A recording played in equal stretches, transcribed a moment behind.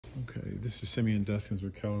This is Simeon Deskins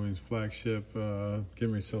with Keller Williams Flagship. Getting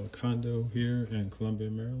ready to sell a condo here in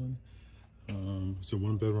Columbia, Maryland. It's a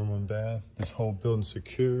 1-bedroom, 1-bath. This whole building's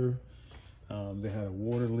secure. They had a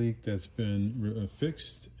water leak that's been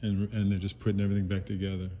fixed, and they're just putting everything back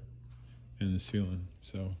together in the ceiling.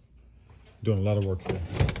 So, doing a lot of work here,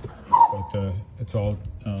 but it's all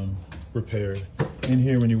repaired. In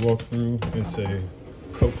here, when you walk through, it's a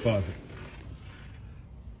coat closet.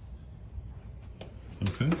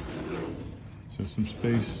 Okay, so some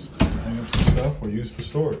space to hang up some stuff or use for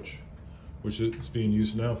storage, which is being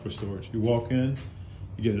used now for storage. You walk in,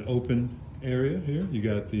 you get an open area here. You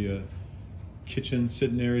got the kitchen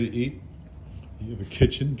sitting area to eat. You have a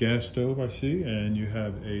kitchen, gas stove, I see, and you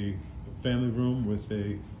have a family room with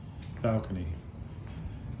a balcony.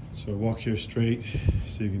 So walk here straight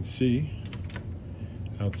so you can see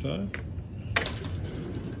outside.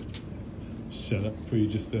 Set up for you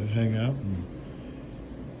just to hang out and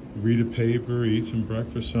read a paper, eat some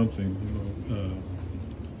breakfast, something.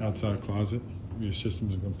 Outside closet, your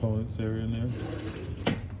systems and components area in there.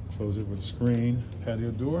 Close it with a screen,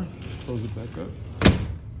 patio door, close it back up.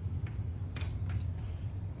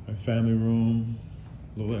 A family room,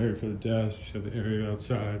 a little area for the desk, have the area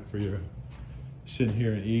outside for your sitting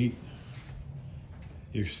here and eat.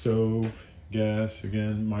 Your stove, gas,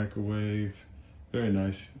 again, microwave, very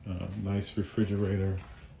nice, nice refrigerator,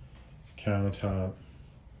 countertop.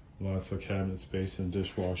 Lots of cabinet space and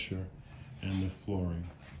dishwasher and the flooring.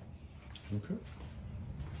 Okay.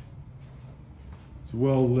 It's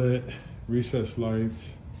well lit, recessed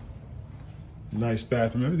lights, nice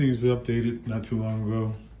bathroom. Everything's been updated not too long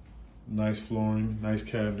ago. Nice flooring, nice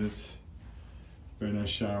cabinets, very nice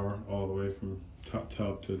shower all the way from top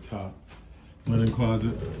tub to top. Linen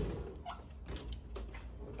closet,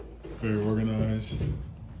 very organized,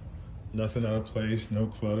 nothing out of place, no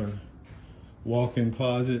clutter. Walk-in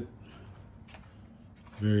closet,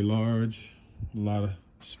 very large, a lot of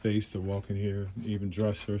space to walk in here, even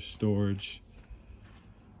dresser, storage,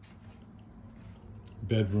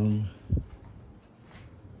 bedroom,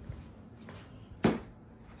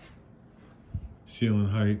 ceiling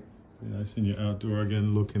height, nice, and your outdoor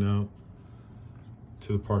again, looking out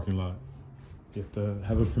to the parking lot. You have to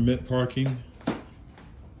have a permit parking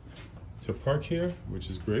to park here,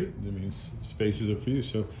 which is great. That means spaces are for you.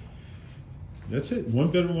 So that's it.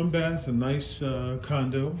 1-bedroom, 1-bath, a nice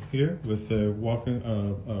condo here with a walk-in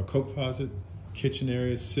coat closet, kitchen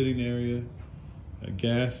area, sitting area.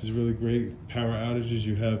 Gas is really great. Power outages,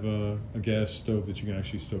 you have a gas stove that you can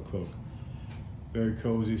actually still cook. Very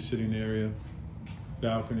cozy sitting area,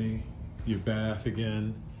 balcony, your bath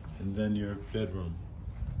again, and then your bedroom.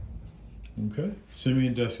 Okay,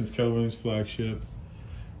 Simeon Deskins, Keller Williams Flagship.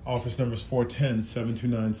 Office number is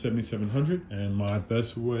 410-729-7700, and my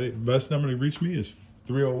best number to reach me is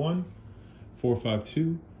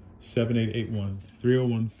 301-452-7881.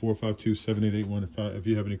 301-452-7881. If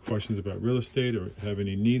you have any questions about real estate or have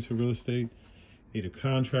any needs for real estate, need a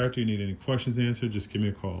contractor, you need any questions answered, just give me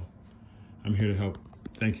a call. I'm here to help.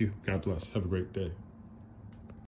 Thank you. God bless. Have a great day.